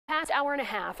last hour and a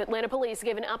half, Atlanta police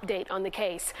gave an update on the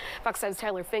case. Fox 5's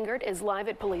Tyler Fingert is live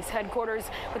at police headquarters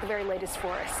with the very latest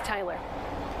for us. Tyler.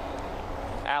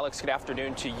 Alex, good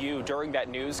afternoon to you. During that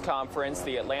news conference,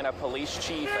 the Atlanta police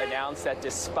chief announced that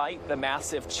despite the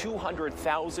massive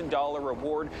 $200,000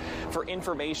 reward for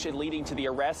information leading to the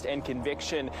arrest and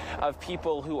conviction of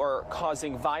people who are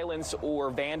causing violence or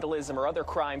vandalism or other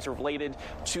crimes related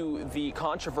to the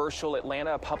controversial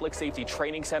Atlanta Public Safety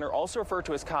Training Center, also referred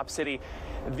to as Cop City,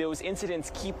 those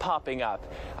incidents keep popping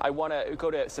up. I want to go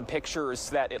to some pictures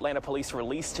that Atlanta police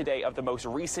released today of the most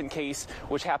recent case,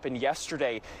 which happened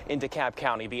yesterday in DeKalb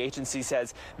County. The agency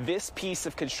says this piece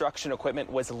of construction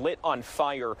equipment was lit on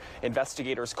fire.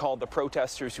 Investigators called the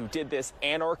protesters who did this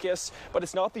anarchists, but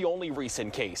it's not the only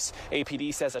recent case.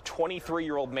 APD says a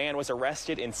 23-year-old man was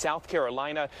arrested in South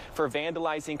Carolina for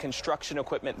vandalizing construction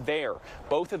equipment there.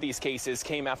 Both of these cases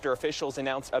came after officials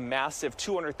announced a massive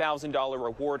 $200,000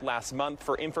 reward last month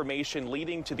for information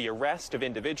leading to the arrest of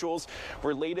individuals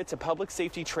related to Public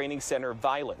Safety Training Center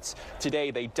violence. Today,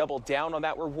 they doubled down on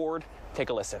that reward. Take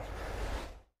a listen.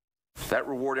 That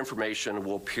reward information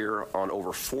will appear on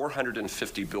over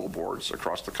 450 billboards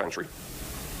across the country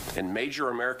in major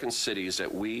American cities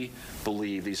that we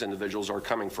believe these individuals are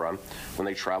coming from when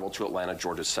they travel to Atlanta,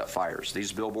 Georgia to set fires.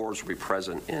 These billboards will be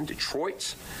present in Detroit,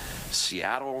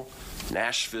 Seattle,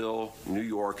 Nashville, New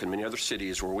York, and many other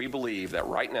cities where we believe that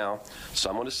right now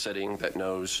someone is sitting that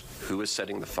knows who is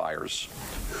setting the fires,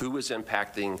 who is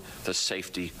impacting the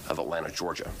safety of Atlanta,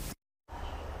 Georgia.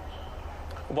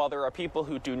 While there are people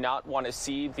who do not want to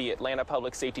see the Atlanta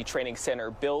Public Safety Training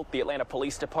Center built, the Atlanta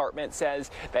Police Department says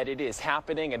that it is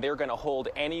happening and they're going to hold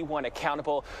anyone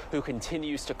accountable who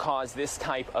continues to cause this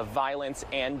type of violence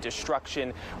and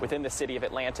destruction within the city of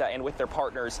Atlanta. And with their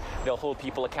partners, they'll hold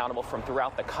people accountable from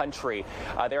throughout the country.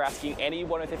 They're asking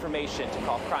anyone with information to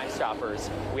call Crime Stoppers.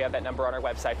 We have that number on our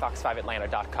website,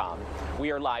 fox5atlanta.com.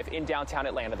 We are live in downtown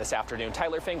Atlanta this afternoon.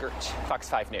 Tyler Fingert, Fox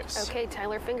 5 News. Okay,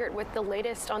 Tyler Fingert with the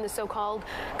latest on the so-called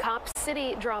Cop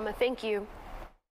City drama. Thank you.